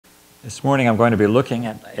This morning I'm going to be looking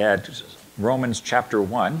at Romans chapter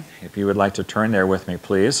 1, if you would like to turn there with me,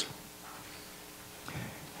 please.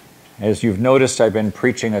 As you've noticed, I've been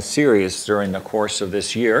preaching a series during the course of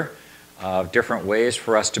this year of different ways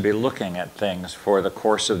for us to be looking at things for the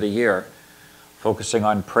course of the year, focusing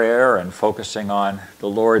on prayer and focusing on the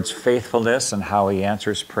Lord's faithfulness and how He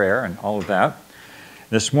answers prayer and all of that.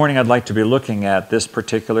 This morning I'd like to be looking at this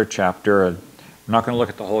particular chapter. I'm not going to look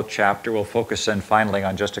at the whole chapter. We'll focus in finally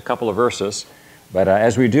on just a couple of verses. But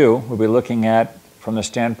as we do, we'll be looking at from the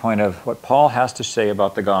standpoint of what Paul has to say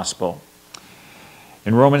about the gospel.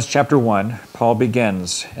 In Romans chapter 1, Paul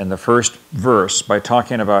begins in the first verse by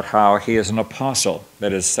talking about how he is an apostle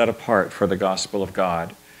that is set apart for the gospel of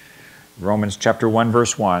God. Romans chapter 1,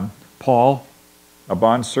 verse 1, Paul, a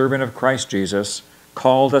bondservant of Christ Jesus,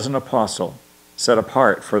 called as an apostle, set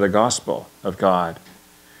apart for the gospel of God.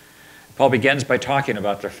 Paul begins by talking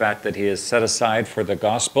about the fact that he is set aside for the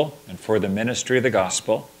gospel and for the ministry of the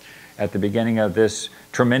gospel at the beginning of this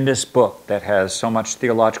tremendous book that has so much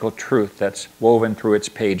theological truth that's woven through its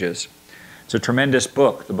pages. It's a tremendous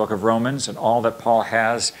book, the book of Romans, and all that Paul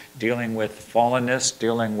has dealing with fallenness,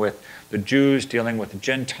 dealing with the Jews, dealing with the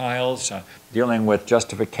Gentiles, dealing with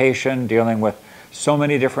justification, dealing with so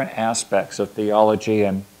many different aspects of theology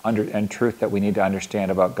and truth that we need to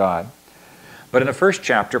understand about God. But in the first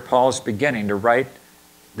chapter, Paul is beginning to write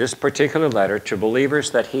this particular letter to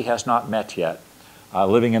believers that he has not met yet,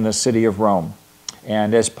 living in the city of Rome.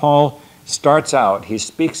 And as Paul starts out, he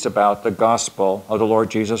speaks about the gospel of the Lord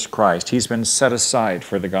Jesus Christ. He's been set aside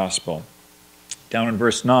for the gospel. Down in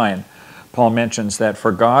verse 9, Paul mentions that,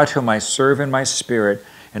 "For God, whom I serve in my spirit,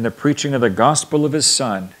 and the preaching of the gospel of His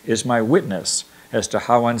Son, is my witness as to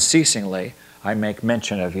how unceasingly I make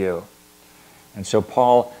mention of you." And so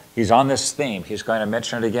Paul, he's on this theme. He's going to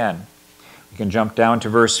mention it again. We can jump down to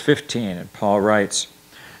verse 15, and Paul writes,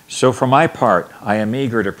 "So for my part, I am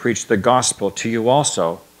eager to preach the gospel to you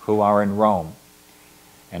also who are in Rome."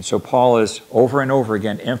 And so Paul is over and over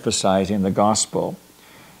again emphasizing the gospel.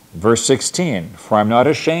 Verse 16, "For I am not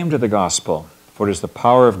ashamed of the gospel, for it is the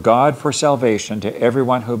power of God for salvation to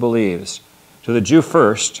everyone who believes, to the Jew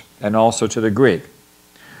first, and also to the Greek.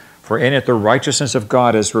 For in it the righteousness of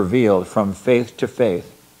God is revealed from faith to faith,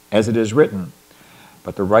 as it is written,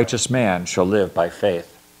 but the righteous man shall live by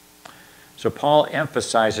faith." So Paul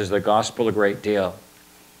emphasizes the gospel a great deal.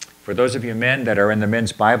 For those of you men that are in the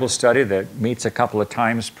men's Bible study that meets a couple of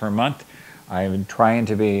times per month, I'm trying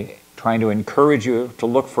to encourage you to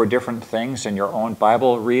look for different things in your own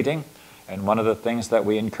Bible reading. And one of the things that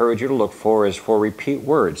we encourage you to look for is for repeat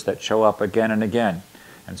words that show up again and again.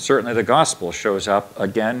 And certainly the gospel shows up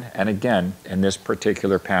again and again in this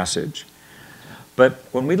particular passage. But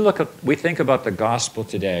when we think about the gospel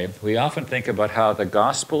today, we often think about how the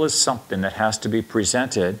gospel is something that has to be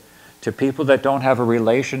presented to people that don't have a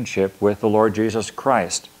relationship with the Lord Jesus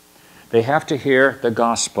Christ. They have to hear the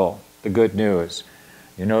gospel, the good news.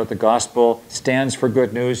 You know, the gospel stands for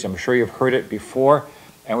good news. I'm sure you've heard it before.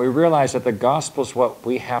 And we realize that the gospel is what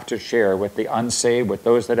we have to share with the unsaved, with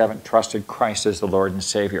those that haven't trusted Christ as the Lord and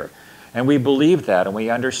Savior. And we believe that, and we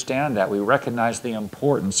understand that. We recognize the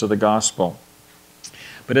importance of the gospel.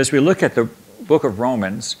 But as we look at the book of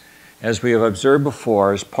Romans, as we have observed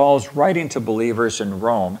before, as Paul's writing to believers in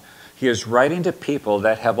Rome, he is writing to people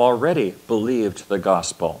that have already believed the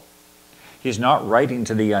gospel. He's not writing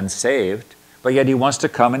to the unsaved, but yet he wants to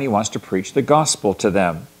come and he wants to preach the gospel to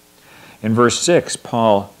them. In verse 6,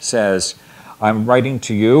 Paul says, "I'm writing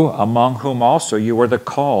to you, among whom also you are the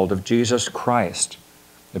called of Jesus Christ."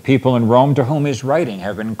 The people in Rome to whom he's writing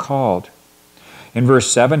have been called. In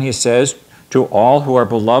verse 7, he says, "To all who are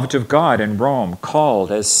beloved of God in Rome,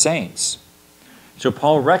 called as saints." So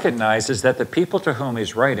Paul recognizes that the people to whom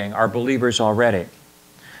he's writing are believers already.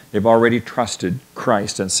 They've already trusted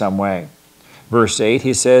Christ in some way. Verse 8,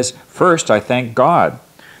 he says, "First, I thank God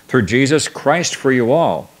through Jesus Christ for you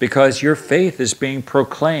all, because your faith is being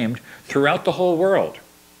proclaimed throughout the whole world."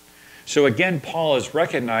 So again, Paul is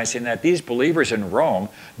recognizing that these believers in Rome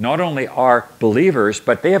not only are believers,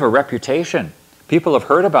 but they have a reputation. People have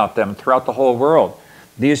heard about them throughout the whole world.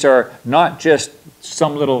 These are not just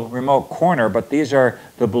some little remote corner, but these are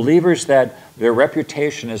the believers that their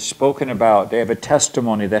reputation is spoken about. They have a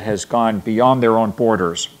testimony that has gone beyond their own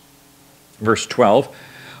borders. Verse 12,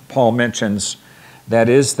 Paul mentions, "That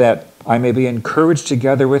is, that I may be encouraged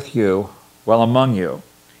together with you while among you,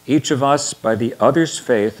 each of us by the other's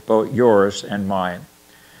faith, both yours and mine."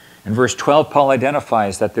 In verse 12, Paul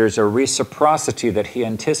identifies that there's a reciprocity that he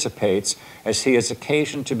anticipates as he is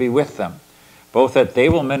occasioned to be with them, both that they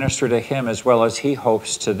will minister to him as well as he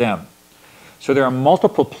hopes to them. So there are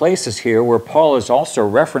multiple places here where Paul is also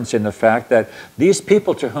referencing the fact that these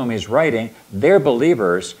people to whom he's writing, they're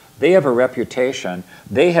believers, they have a reputation,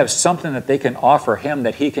 they have something that they can offer him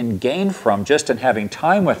that he can gain from just in having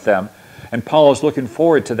time with them, and Paul is looking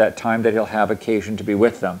forward to that time that he'll have occasion to be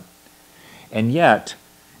with them. And yet,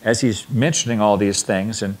 as he's mentioning all these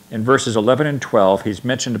things, and in verses 11 and 12, he's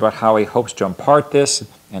mentioned about how he hopes to impart this,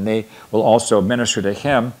 and they will also minister to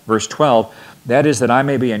him. Verse 12, that is that I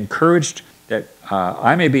may be encouraged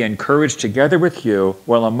together with you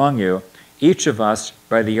while among you, each of us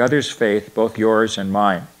by the other's faith, both yours and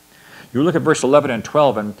mine. You look at verse 11 and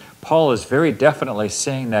 12, and Paul is very definitely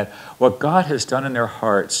saying that what God has done in their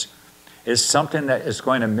hearts is something that is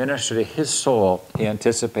going to minister to his soul, he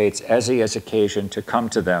anticipates, as he has occasion to come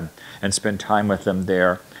to them and spend time with them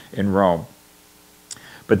there in Rome.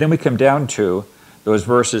 But then we come down to those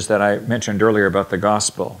verses that I mentioned earlier about the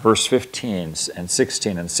gospel, verse 15 and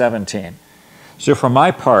 16 and 17. So for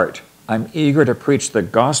my part, I'm eager to preach the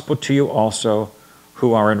gospel to you also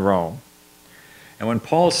who are in Rome. And when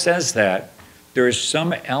Paul says that, there is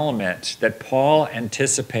some element that Paul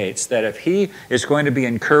anticipates that if he is going to be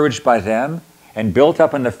encouraged by them and built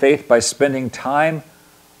up in the faith by spending time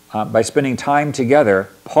together,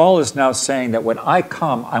 Paul is now saying that when I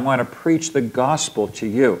come, I want to preach the gospel to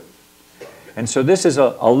you. And so this is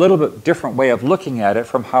a little bit different way of looking at it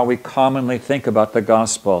from how we commonly think about the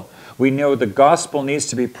gospel. We know the gospel needs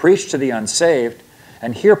to be preached to the unsaved,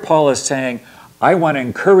 and here Paul is saying, I want to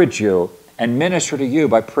encourage you and minister to you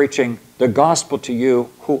by preaching the gospel to you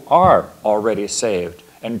who are already saved,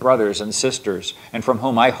 and brothers and sisters, and from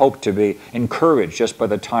whom I hope to be encouraged just by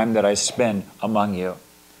the time that I spend among you.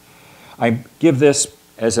 I give this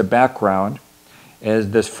as a background, as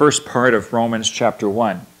this first part of Romans chapter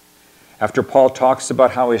 1. After Paul talks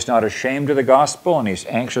about how he's not ashamed of the gospel and he's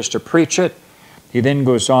anxious to preach it, he then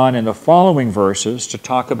goes on in the following verses to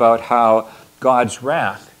talk about how God's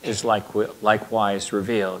wrath is likewise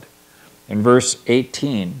revealed. In verse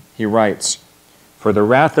 18, he writes, for the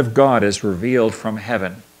wrath of God is revealed from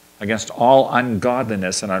heaven against all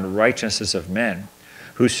ungodliness and unrighteousness of men,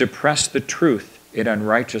 who suppress the truth in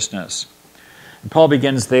unrighteousness. And Paul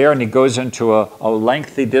begins there, and he goes into a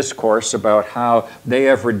lengthy discourse about how they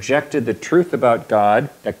have rejected the truth about God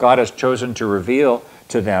that God has chosen to reveal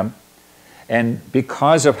to them. And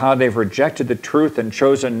because of how they've rejected the truth and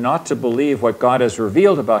chosen not to believe what God has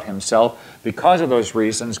revealed about himself, because of those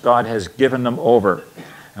reasons, God has given them over.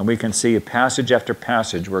 And we can see passage after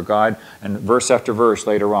passage where God, and verse after verse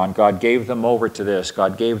later on, God gave them over to this,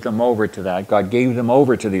 God gave them over to that, God gave them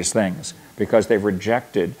over to these things because they've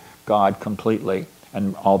rejected God completely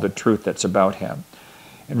and all the truth that's about him.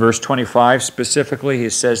 In verse 25 specifically, he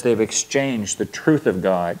says they've exchanged the truth of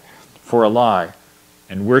God for a lie,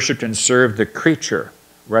 and worshipped and served the creature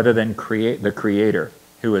rather than the Creator,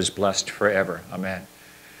 who is blessed forever. Amen.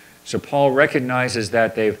 So Paul recognizes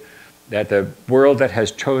that the world that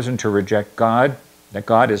has chosen to reject God, that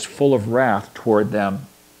God is full of wrath toward them.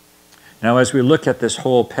 Now, as we look at this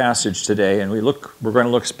whole passage today, and we're going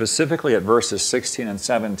to look specifically at verses 16 and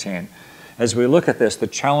 17. As we look at this, the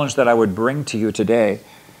challenge that I would bring to you today,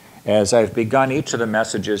 as I've begun each of the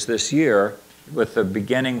messages this year with the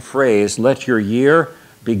beginning phrase, let your year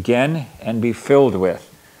begin and be filled with.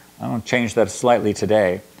 I want to change that slightly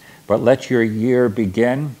today, but let your year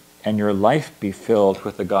begin and your life be filled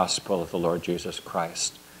with the gospel of the Lord Jesus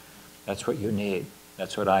Christ. That's what you need.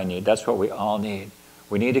 That's what I need. That's what we all need.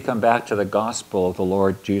 We need to come back to the gospel of the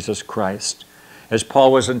Lord Jesus Christ. As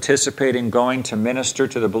Paul was anticipating going to minister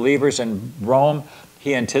to the believers in Rome,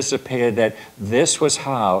 he anticipated that this was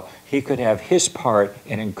how he could have his part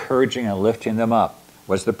in encouraging and lifting them up,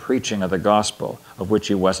 was the preaching of the gospel, of which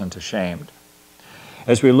he wasn't ashamed.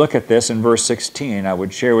 As we look at this in verse 16, I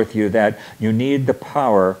would share with you that you need the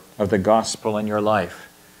power of the gospel in your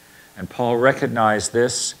life. And Paul recognized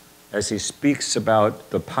this as he speaks about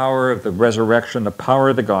the power of the resurrection, the power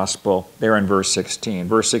of the gospel, there in verse 16.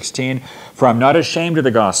 Verse 16, for I'm not ashamed of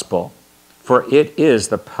the gospel, for it is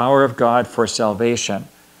the power of God for salvation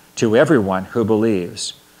to everyone who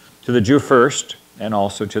believes, to the Jew first, and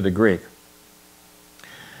also to the Greek.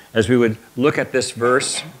 As we would look at this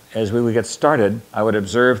verse, as we would get started, I would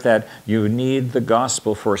observe that you need the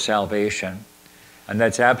gospel for salvation. And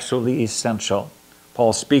that's absolutely essential.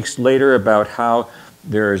 Paul speaks later about how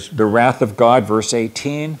there's the wrath of God, verse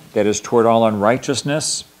 18, that is toward all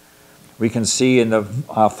unrighteousness. We can see in the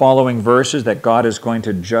following verses that God is going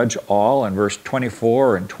to judge all in verse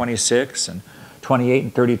 24 and 26 and 28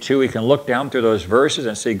 and 32. We can look down through those verses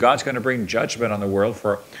and see God's going to bring judgment on the world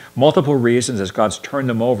for multiple reasons as God's turned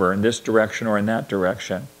them over in this direction or in that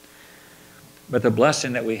direction. But the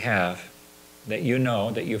blessing that we have that you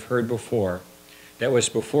know, that you've heard before, that was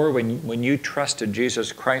before when you trusted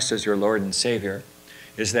Jesus Christ as your Lord and Savior,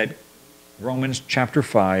 is that Romans chapter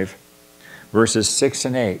 5, verses 6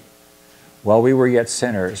 and 8, while we were yet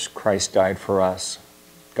sinners, Christ died for us.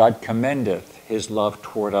 God commendeth his love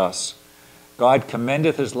toward us. God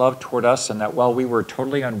commendeth his love toward us, and that while we were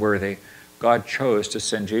totally unworthy, God chose to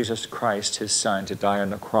send Jesus Christ, his Son, to die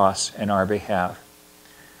on the cross in our behalf.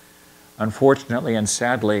 Unfortunately and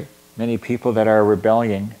sadly, many people that are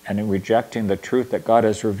rebelling and rejecting the truth that God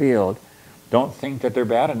has revealed don't think that they're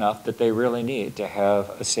bad enough that they really need to have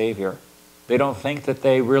a Savior. They don't think that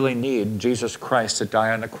they really need Jesus Christ to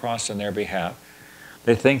die on the cross on their behalf.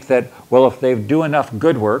 They think that, well, if they do enough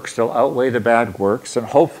good works, they'll outweigh the bad works, and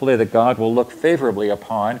hopefully that God will look favorably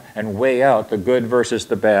upon and weigh out the good versus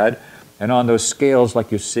the bad. And on those scales,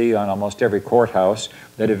 like you see on almost every courthouse,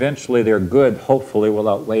 that eventually their good, hopefully, will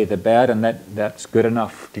outweigh the bad, and that's good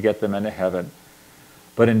enough to get them into heaven.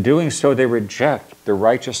 But in doing so, they reject the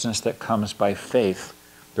righteousness that comes by faith,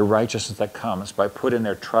 the righteousness that comes by putting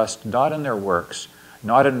their trust not in their works,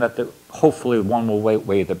 not in that hopefully one will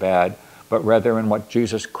weigh the bad, but rather in what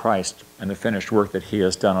Jesus Christ and the finished work that he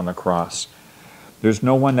has done on the cross. There's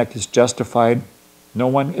no one that is justified, no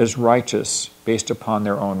one is righteous based upon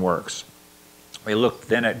their own works. We look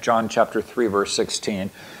then at John chapter 3, verse 16,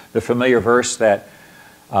 the familiar verse that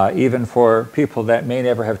even for people that may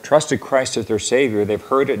never have trusted Christ as their Savior, they've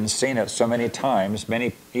heard it and seen it so many times.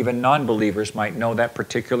 Many, even non-believers, might know that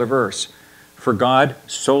particular verse. For God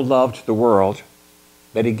so loved the world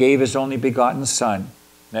that he gave his only begotten Son,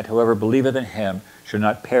 that whoever believeth in him should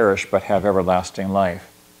not perish but have everlasting life.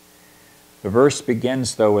 The verse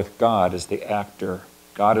begins, though, with God as the actor.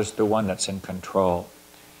 God is the one that's in control.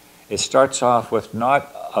 It starts off with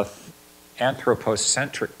not an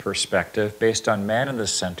anthropocentric perspective based on man in the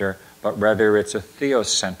center, but rather it's a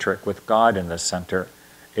theocentric with God in the center.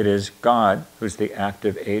 It is God who's the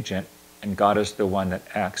active agent, and God is the one that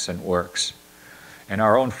acts and works. In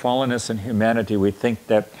our own fallenness and humanity, we think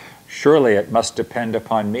that surely it must depend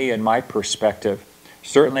upon me and my perspective.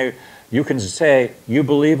 Certainly, you can say, you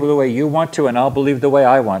believe the way you want to, and I'll believe the way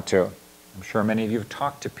I want to. I'm sure many of you have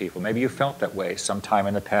talked to people. Maybe you felt that way sometime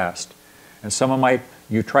in the past. And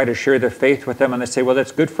you try to share their faith with them, and they say, well,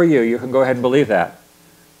 that's good for you. You can go ahead and believe that.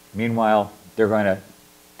 Meanwhile, they're going to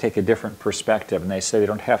take a different perspective, and they say they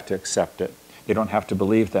don't have to accept it. They don't have to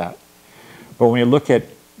believe that. But when you look at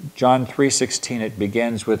John 3:16, it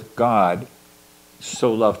begins with God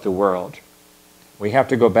so loved the world. We have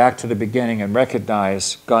to go back to the beginning and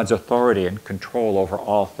recognize God's authority and control over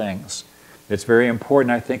all things. It's very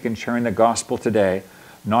important, I think, in sharing the gospel today,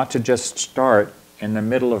 not to just start in the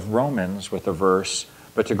middle of Romans with a verse,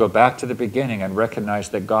 but to go back to the beginning and recognize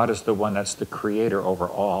that God is the one that's the creator over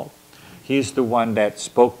all. He's the one that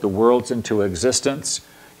spoke the worlds into existence.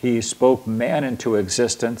 He spoke man into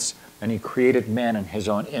existence, and he created man in his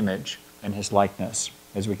own image and his likeness,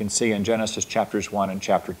 as we can see in Genesis chapters 1 and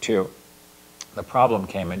chapter 2. The problem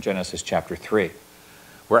came in Genesis chapter 3,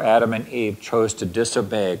 where Adam and Eve chose to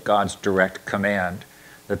disobey God's direct command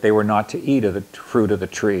that they were not to eat of the fruit of the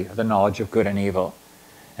tree, of the knowledge of good and evil.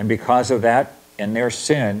 And because of that, in their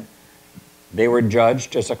sin, they were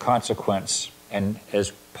judged as a consequence. And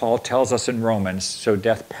as Paul tells us in Romans, so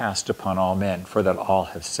death passed upon all men, for that all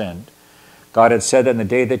have sinned. God had said, in the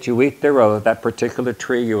day that you eat thereof, of that particular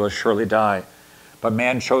tree, you will surely die. But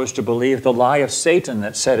man chose to believe the lie of Satan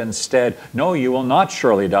that said instead, no, you will not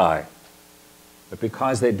surely die. But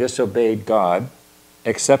because they disobeyed God,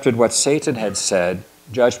 accepted what Satan had said,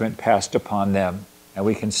 judgment passed upon them. And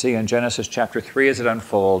we can see in Genesis chapter 3 as it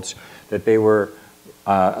unfolds that they were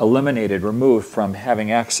eliminated, removed from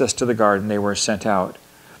having access to the garden. They were sent out.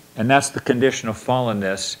 And that's the condition of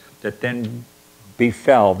fallenness that then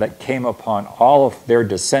befell, that came upon all of their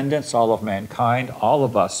descendants, all of mankind, all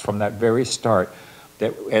of us from that very start,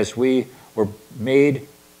 that as we were made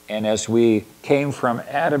and as we came from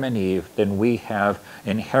Adam and Eve, then we have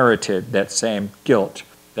inherited that same guilt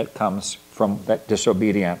that comes from that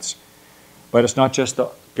disobedience. But it's not just the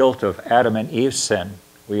guilt of Adam and Eve's sin.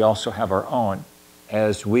 We also have our own,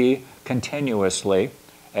 as we continuously,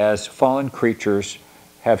 as fallen creatures,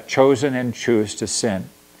 have chosen and choose to sin.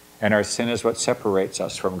 And our sin is what separates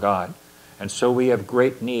us from God. And so we have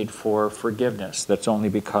great need for forgiveness. That's only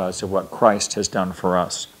because of what Christ has done for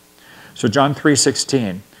us. So John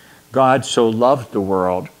 3:16, God so loved the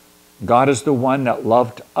world. God is the one that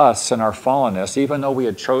loved us in our fallenness, even though we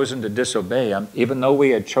had chosen to disobey him, even though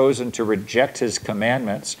we had chosen to reject his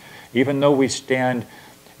commandments, even though we stand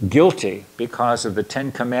guilty because of the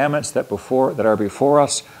 10 commandments that are before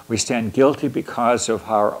us. We stand guilty because of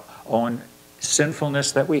our own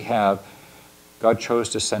sinfulness that we have. God chose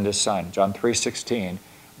to send his Son. John 3:16.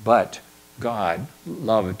 But God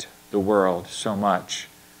loved the world so much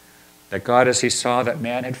that God, as he saw that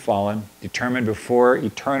man had fallen, determined before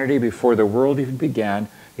eternity, before the world even began,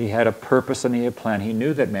 he had a purpose and he had a plan. He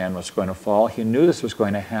knew that man was going to fall. He knew this was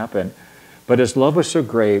going to happen. But his love was so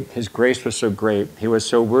great, his grace was so great, he was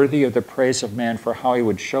so worthy of the praise of man for how he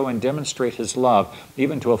would show and demonstrate his love,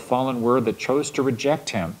 even to a fallen world that chose to reject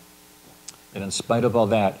him. And in spite of all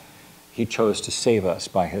that, he chose to save us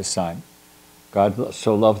by his Son. God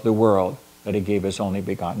so loved the world that he gave his only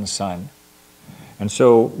begotten Son. And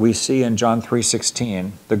so we see in John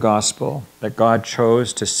 3:16, the gospel, that God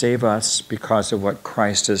chose to save us because of what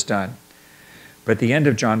Christ has done. But the end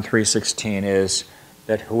of John 3:16 is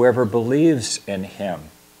that whoever believes in him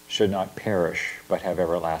should not perish, but have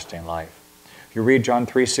everlasting life. If you read John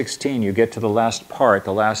 3:16, you get to the last part,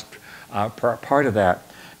 part of that.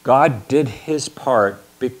 God did his part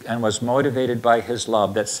and was motivated by his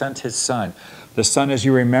love that sent his Son. The Son, as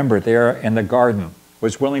you remember, there in the garden,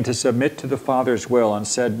 was willing to submit to the Father's will and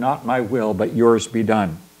said, "Not my will, but yours be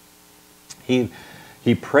done." He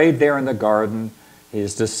prayed there in the garden.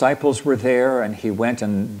 His disciples were there, and he went,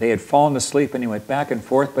 and they had fallen asleep, and he went back and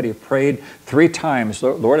forth, but he prayed 3 times,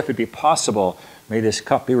 "Lord, if it be possible, may this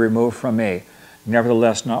cup be removed from me.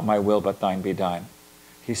 Nevertheless, not my will, but thine be done."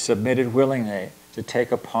 He submitted willingly to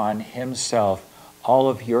take upon himself all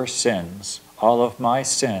of your sins, all of my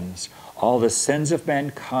sins, all the sins of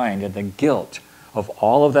mankind, and the guilt of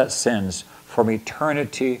all of that sins from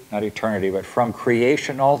eternity, not eternity, but from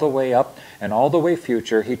creation all the way up and all the way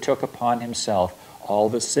future. He took upon himself all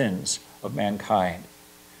the sins of mankind,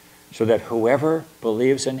 so that whoever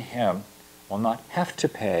believes in him will not have to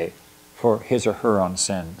pay for his or her own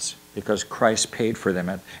sins, because Christ paid for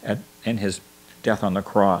them in his death on the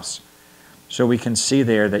cross. So we can see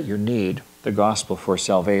there that you need the gospel for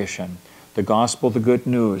salvation. The gospel, the good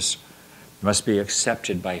news, must be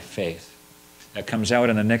accepted by faith. That comes out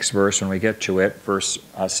in the next verse when we get to it, verse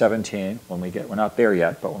 17. We're not there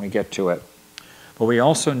yet, but when we get to it. But we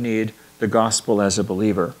also need the gospel as a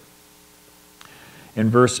believer. In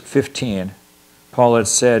verse 15, Paul had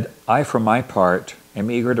said, "I, for my part, am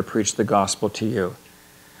eager to preach the gospel to you."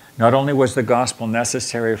 Not only was the gospel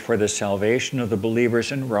necessary for the salvation of the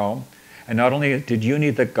believers in Rome, and not only did you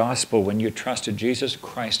need the gospel when you trusted Jesus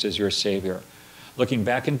Christ as your Savior, looking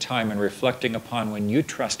back in time and reflecting upon when you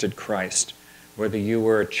trusted Christ, whether you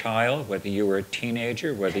were a child, whether you were a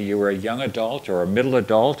teenager, whether you were a young adult or a middle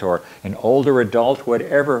adult or an older adult,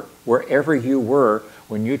 wherever you were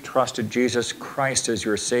when you trusted Jesus Christ as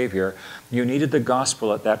your Savior, you needed the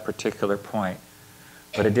gospel at that particular point.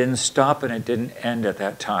 But it didn't stop and it didn't end at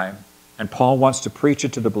that time. And Paul wants to preach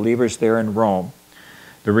it to the believers there in Rome.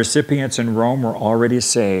 The recipients in Rome were already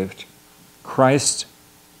saved.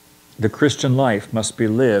 The Christian life must be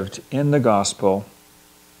lived in the gospel,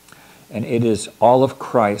 and it is all of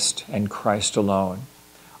Christ and Christ alone.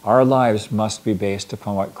 Our lives must be based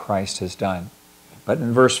upon what Christ has done. But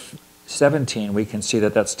in verse 17, we can see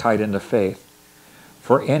that that's tied into faith.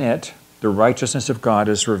 For in it, the righteousness of God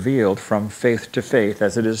is revealed from faith to faith,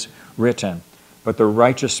 as it is written, "But the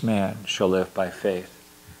righteous man shall live by faith."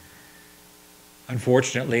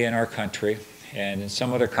 Unfortunately, in our country, and in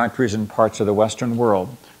some other countries and parts of the Western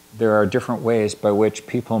world, there are different ways by which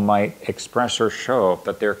people might express or show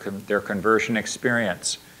that their conversion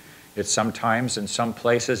experience. It sometimes, in some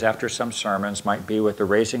places, after some sermons, might be with the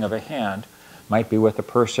raising of a hand, might be with a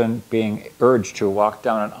person being urged to walk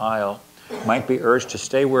down an aisle, might be urged to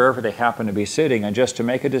stay wherever they happen to be sitting and just to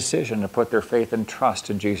make a decision to put their faith and trust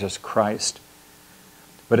in Jesus Christ.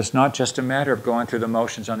 But it's not just a matter of going through the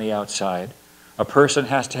motions on the outside. A person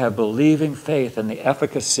has to have believing faith in the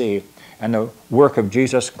efficacy and the work of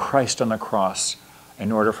Jesus Christ on the cross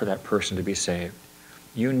in order for that person to be saved.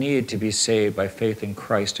 You need to be saved by faith in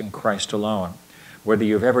Christ and Christ alone. Whether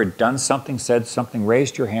you've ever done something, said something,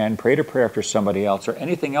 raised your hand, prayed a prayer for somebody else, or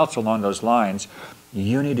anything else along those lines,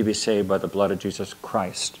 you need to be saved by the blood of Jesus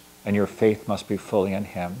Christ, and your faith must be fully in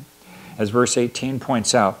him. As verse 18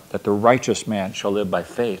 points out, that the righteous man shall live by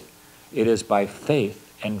faith. It is by faith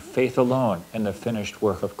and faith alone in the finished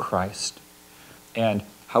work of Christ. And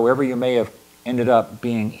however you may have ended up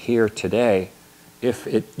being here today, if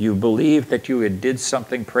you believe that you had did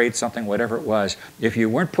something, prayed something, whatever it was, if you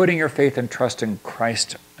weren't putting your faith and trust in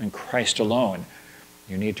Christ and Christ alone,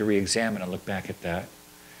 you need to re-examine and look back at that.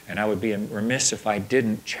 And I would be remiss if I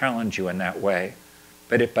didn't challenge you in that way.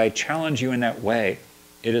 But if I challenge you in that way,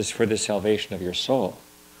 it is for the salvation of your soul,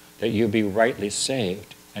 that you be rightly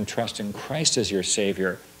saved and trust in Christ as your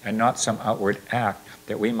Savior and not some outward act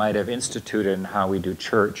that we might have instituted in how we do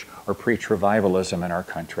church or preach revivalism in our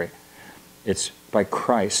country. It's by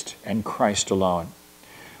Christ and Christ alone.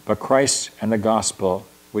 But Christ and the gospel,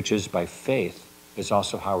 which is by faith, is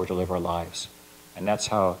also how we're to live our lives. And that's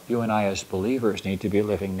how you and I as believers need to be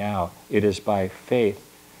living now. It is by faith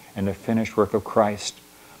and the finished work of Christ.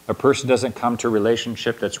 A person doesn't come to a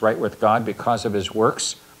relationship that's right with God because of his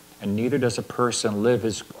works, and neither does a person live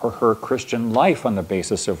his or her Christian life on the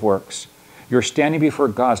basis of works. Your standing before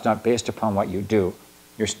God is not based upon what you do.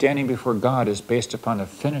 Your standing before God is based upon the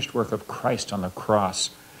finished work of Christ on the cross.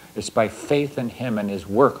 It's by faith in him and his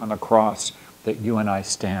work on the cross that you and I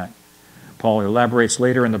stand. Paul elaborates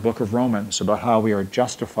later in the book of Romans about how we are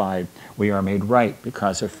justified, we are made right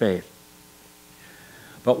because of faith.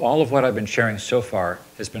 But all of what I've been sharing so far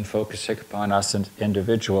has been focusing upon us as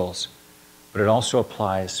individuals, but it also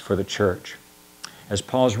applies for the church. As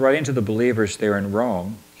Paul's writing to the believers there in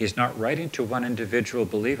Rome, he's not writing to one individual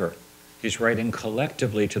believer. He's writing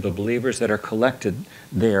collectively to the believers that are collected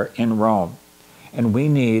there in Rome. And we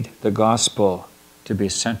need the gospel to be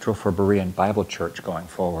central for Berean Bible Church going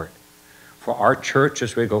forward. For our church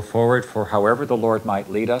as we go forward, for however the Lord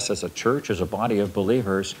might lead us as a church, as a body of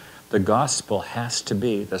believers, the gospel has to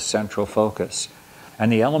be the central focus.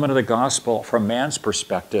 And the element of the gospel from man's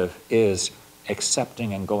perspective is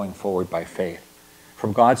accepting and going forward by faith.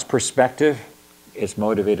 From God's perspective, it's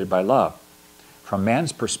motivated by love. From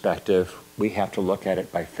man's perspective, we have to look at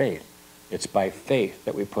it by faith. It's by faith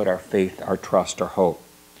that we put our faith, our trust, our hope.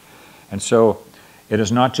 And so it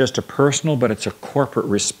is not just a personal, but it's a corporate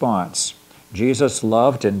response. Jesus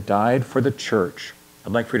loved and died for the church.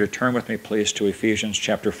 I'd like for you to turn with me, please, to Ephesians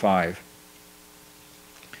chapter 5.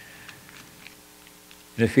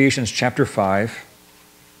 In Ephesians chapter 5,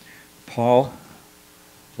 Paul,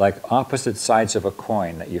 like opposite sides of a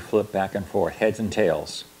coin that you flip back and forth, heads and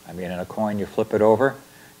tails. I mean, in a coin, you flip it over,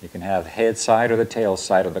 you can have head side or the tail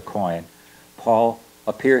side of the coin. Paul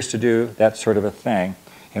appears to do that sort of a thing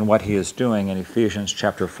in what he is doing in Ephesians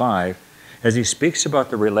chapter 5, as he speaks about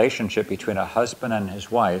the relationship between a husband and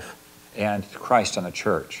his wife and Christ and the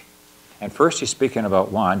church. And first he's speaking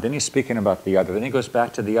about one, then he's speaking about the other, then he goes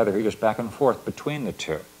back to the other, he goes back and forth between the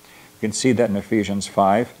two. You can see that in Ephesians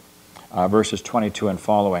 5, verses 22 and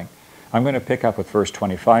following. I'm going to pick up with verse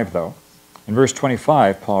 25, though. In verse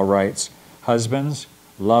 25, Paul writes, "Husbands,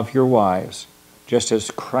 love your wives, just as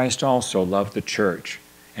Christ also loved the church,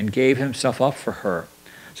 and gave himself up for her,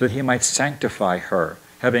 so that he might sanctify her,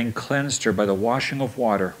 having cleansed her by the washing of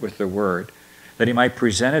water with the word, that he might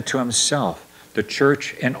present it to himself, the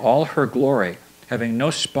church in all her glory, having no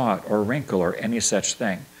spot or wrinkle or any such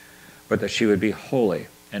thing, but that she would be holy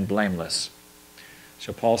and blameless."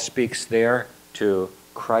 So Paul speaks there to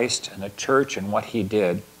Christ and the church and what he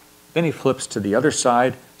did. Then he flips to the other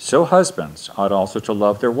side. So husbands ought also to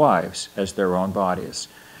love their wives as their own bodies.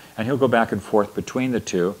 And he'll go back and forth between the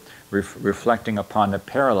two, reflecting upon the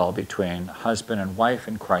parallel between husband and wife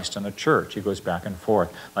in Christ and the church. He goes back and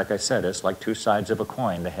forth. Like I said, it's like two sides of a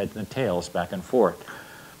coin, the heads and the tails back and forth.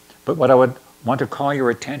 But what I would want to call your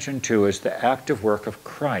attention to is the active work of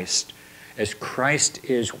Christ, as Christ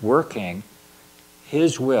is working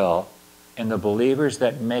his will in the believers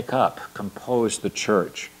that make up, compose the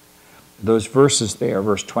church. Those verses there,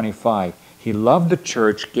 verse 25, he loved the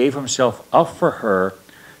church, gave himself up for her,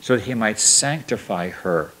 so that he might sanctify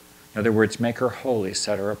her. In other words, make her holy,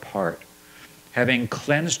 set her apart. Having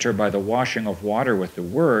cleansed her by the washing of water with the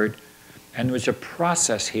word, and there's a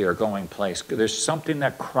process here going place. There's something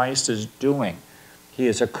that Christ is doing. He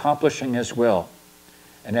is accomplishing his will.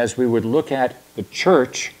 And as we would look at the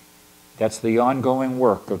church, that's the ongoing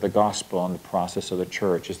work of the gospel and the process of the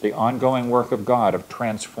church. It's the ongoing work of God of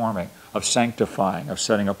transforming, of sanctifying, of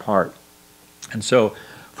setting apart. And so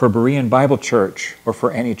for Berean Bible Church, or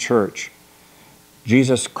for any church,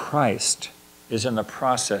 Jesus Christ is in the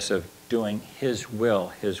process of doing his will,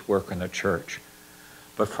 his work in the church.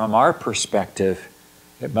 But from our perspective,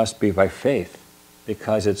 it must be by faith,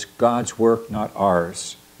 because it's God's work, not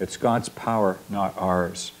ours. It's God's power, not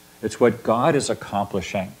ours. It's what God is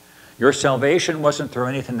accomplishing. Your salvation wasn't through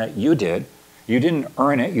anything that you did. You didn't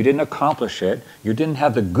earn it. You didn't accomplish it. You didn't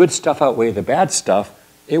have the good stuff outweigh the bad stuff.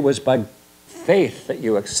 It was by faith that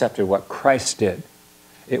you accepted what Christ did.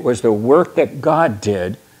 It was the work that God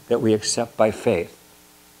did that we accept by faith.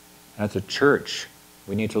 And as a church,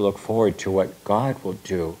 we need to look forward to what God will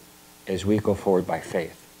do as we go forward by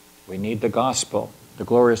faith. We need the gospel, the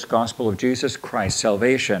glorious gospel of Jesus Christ,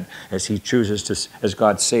 salvation, as he chooses to, as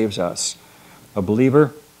God saves us. A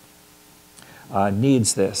believer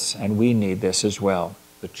needs this, and we need this as well.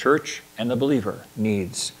 The church and the believer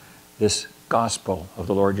needs this gospel of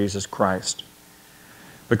the Lord Jesus Christ.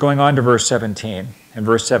 But going on to verse 17, in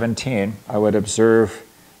verse 17, I would observe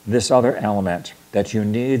this other element, that you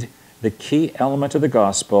need the key element of the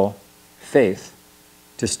gospel, faith,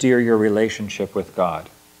 to steer your relationship with God.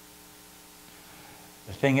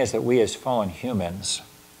 The thing is that we as fallen humans,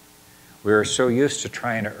 we are so used to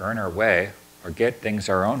trying to earn our way or get things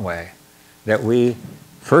our own way that we,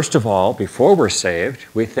 first of all, before we're saved,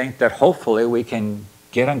 we think that hopefully we can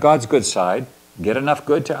get on God's good side, get enough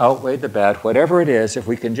good to outweigh the bad, whatever it is. If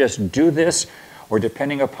we can just do this, or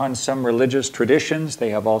depending upon some religious traditions, they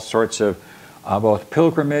have all sorts of both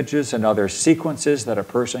pilgrimages and other sequences that a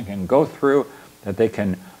person can go through, that they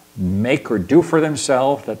can make or do for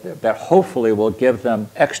themselves, that hopefully will give them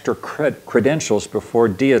extra credentials before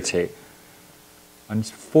deity.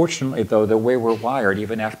 Unfortunately, though, the way we're wired,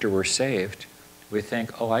 even after we're saved, we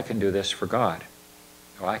think, oh, I can do this for God.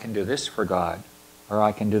 Or I can do this for God. Or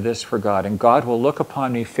I can do this for God. And God will look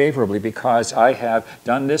upon me favorably because I have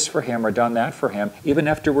done this for him or done that for him, even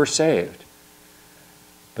after we're saved.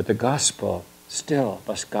 But the gospel still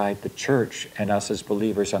must guide the church and us as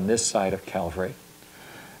believers on this side of Calvary.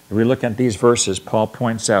 If we look at these verses, Paul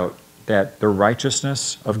points out that the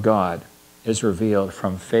righteousness of God is revealed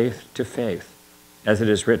from faith to faith, as it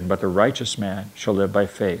is written, but the righteous man shall live by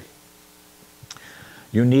faith.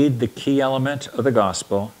 You need the key element of the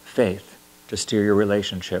gospel, faith, to steer your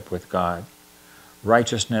relationship with God.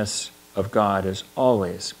 Righteousness of God is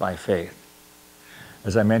always by faith.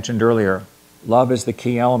 As I mentioned earlier, love is the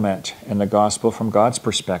key element in the gospel from God's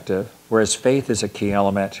perspective, whereas faith is a key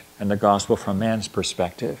element in the gospel from man's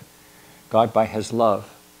perspective. God, by his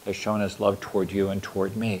love, has shown his love toward you and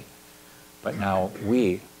toward me. But now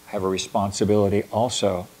we have a responsibility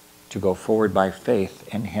also to go forward by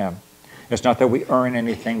faith in him. It's not that we earn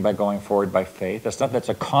anything by going forward by faith. It's not that's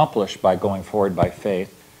accomplished by going forward by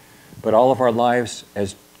faith. But all of our lives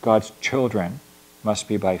as God's children must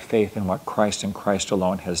be by faith in what Christ and Christ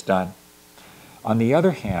alone has done. On the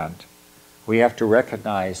other hand, we have to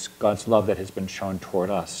recognize God's love that has been shown toward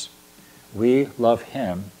us. We love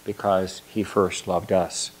him because he first loved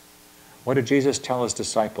us. What did Jesus tell his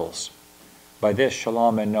disciples? By this shall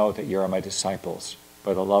all men know that you are my disciples,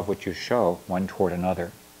 by the love which you show one toward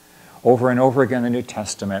another. Over and over again in the New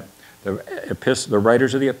Testament, the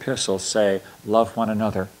writers of the epistles say, love one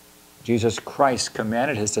another. Jesus Christ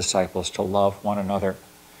commanded his disciples to love one another.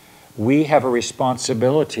 We have a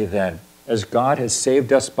responsibility then, as God has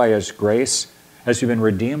saved us by his grace, as we've been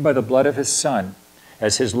redeemed by the blood of his Son,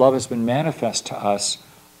 as his love has been manifest to us,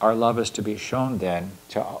 our love is to be shown then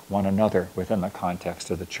to one another within the context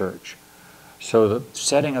of the church. So the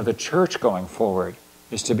setting of the church going forward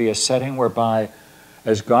is to be a setting whereby,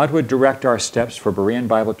 as God would direct our steps for Berean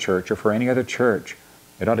Bible Church or for any other church,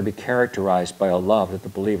 it ought to be characterized by a love that the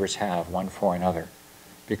believers have one for another.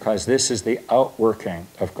 Because this is the outworking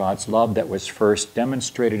of God's love that was first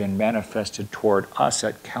demonstrated and manifested toward us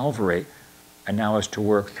at Calvary, and now is to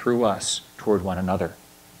work through us toward one another.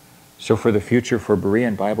 So for the future for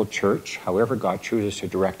Berean Bible Church, however God chooses to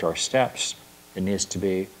direct our steps, it needs to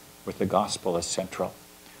be with the gospel as central.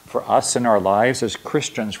 For us in our lives as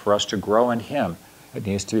Christians, for us to grow in him, it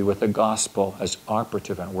needs to be with the gospel as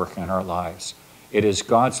operative and working in our lives. It is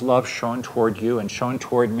God's love shown toward you and shown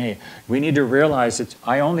toward me. We need to realize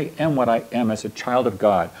I only am what I am as a child of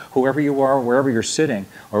God. Whoever you are, wherever you're sitting,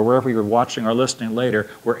 or wherever you're watching or listening later,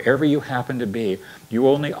 wherever you happen to be, you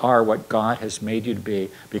only are what God has made you to be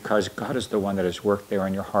because God is the one that has worked there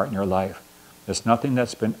in your heart and your life. There's nothing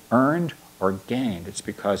that's been earned or gained. It's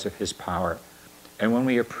because of his power. And when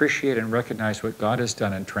we appreciate and recognize what God has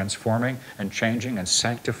done in transforming and changing and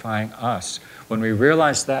sanctifying us, when we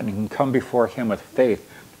realize that and can come before him with faith,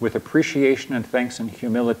 with appreciation and thanks and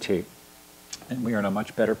humility, then we are in a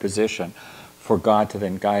much better position for God to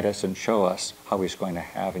then guide us and show us how he's going to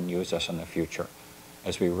have and use us in the future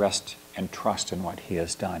as we rest and trust in what he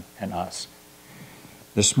has done in us.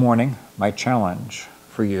 This morning, my challenge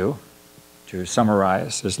for you, to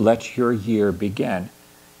summarize, is let your year begin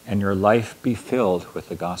and your life be filled with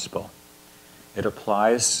the gospel. It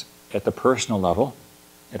applies at the personal level.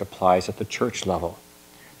 It applies at the church level.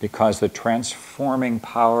 Because the transforming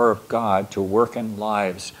power of God to work in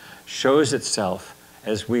lives shows itself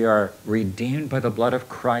as we are redeemed by the blood of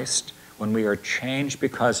Christ, when we are changed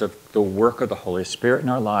because of the work of the Holy Spirit in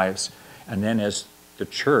our lives, and then as the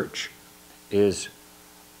church is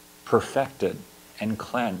perfected and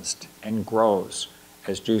cleansed and grows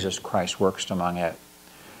as Jesus Christ works among it.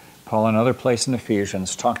 Paul, in another place in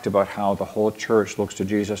Ephesians, talked about how the whole church looks to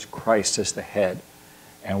Jesus Christ as the head,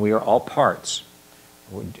 and we are all parts.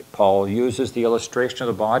 Paul uses the illustration of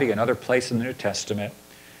the body, another place in the New Testament.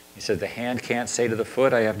 He says, the hand can't say to the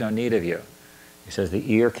foot, I have no need of you. He says, the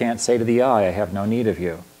ear can't say to the eye, I have no need of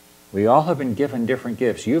you. We all have been given different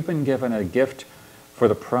gifts. You've been given a gift for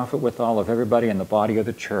the profit withal of everybody in the body of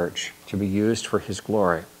the church to be used for his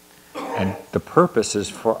glory. And the purpose is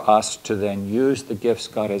for us to then use the gifts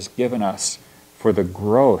God has given us for the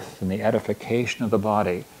growth and the edification of the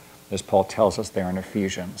body, as Paul tells us there in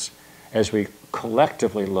Ephesians, as we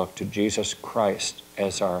collectively look to Jesus Christ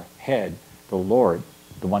as our head, the Lord,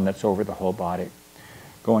 the one that's over the whole body.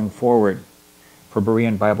 Going forward, for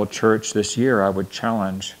Berean Bible Church this year, I would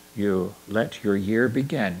challenge you, let your year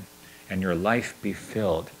begin and your life be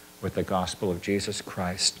filled with the gospel of Jesus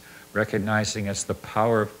Christ, recognizing it's the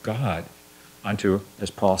power of God unto, as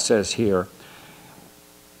Paul says here,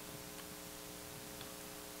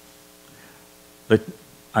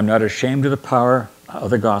 I'm not ashamed of the power of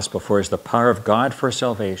the gospel, for it is the power of God for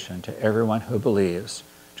salvation to everyone who believes,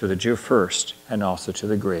 to the Jew first, and also to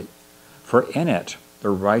the Greek. For in it the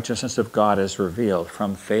righteousness of God is revealed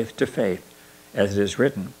from faith to faith, as it is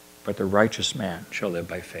written, but the righteous man shall live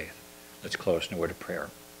by faith. Let's close in a word of prayer.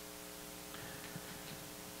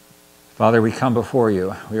 Father, we come before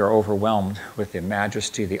you. We are overwhelmed with the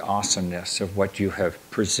majesty, the awesomeness of what you have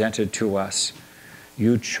presented to us.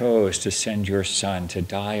 You chose to send your Son to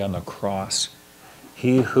die on the cross.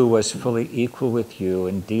 He who was fully equal with you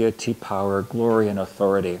in deity, power, glory, and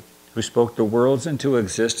authority, who spoke the worlds into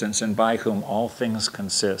existence and by whom all things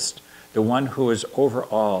consist, the one who is over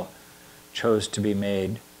all, chose to be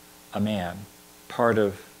made a man, part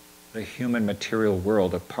of the human material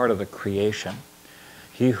world, a part of the creation.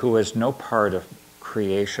 He who was no part of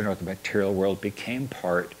creation or the material world became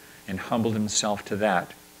part and humbled himself to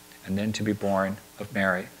that, and then to be born of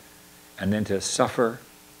Mary, and then to suffer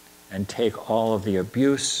and take all of the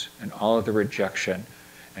abuse and all of the rejection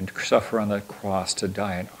and suffer on the cross to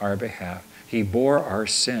die on our behalf. He bore our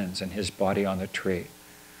sins in his body on the tree,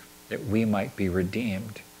 that we might be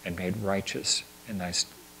redeemed and made righteous in thy,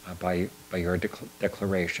 by your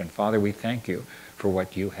declaration. Father, we thank you for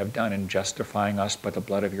what you have done in justifying us by the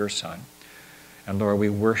blood of your Son. And Lord, we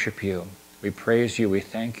worship you. We praise you. We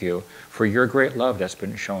thank you for your great love that's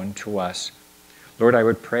been shown to us. Lord, I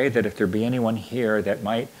would pray that if there be anyone here that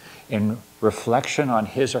might, in reflection on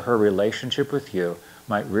his or her relationship with you,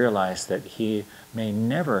 might realize that he may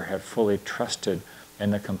never have fully trusted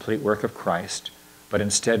in the complete work of Christ, but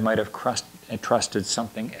instead might have trusted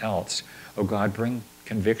something else. Oh God, bring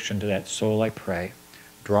conviction to that soul, I pray.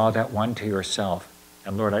 Draw that one to yourself.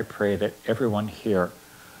 And Lord, I pray that everyone here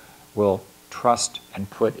will trust and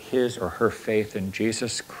put his or her faith in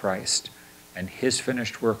Jesus Christ and his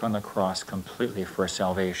finished work on the cross completely for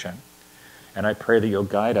salvation. And I pray that you'll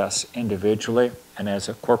guide us individually and as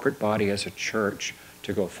a corporate body, as a church,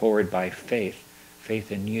 to go forward by faith,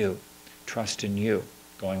 faith in you, trust in you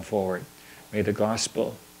going forward. May the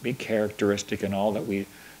gospel be characteristic in all that we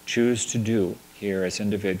choose to do here as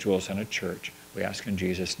individuals and a church. We ask in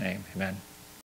Jesus' name, amen.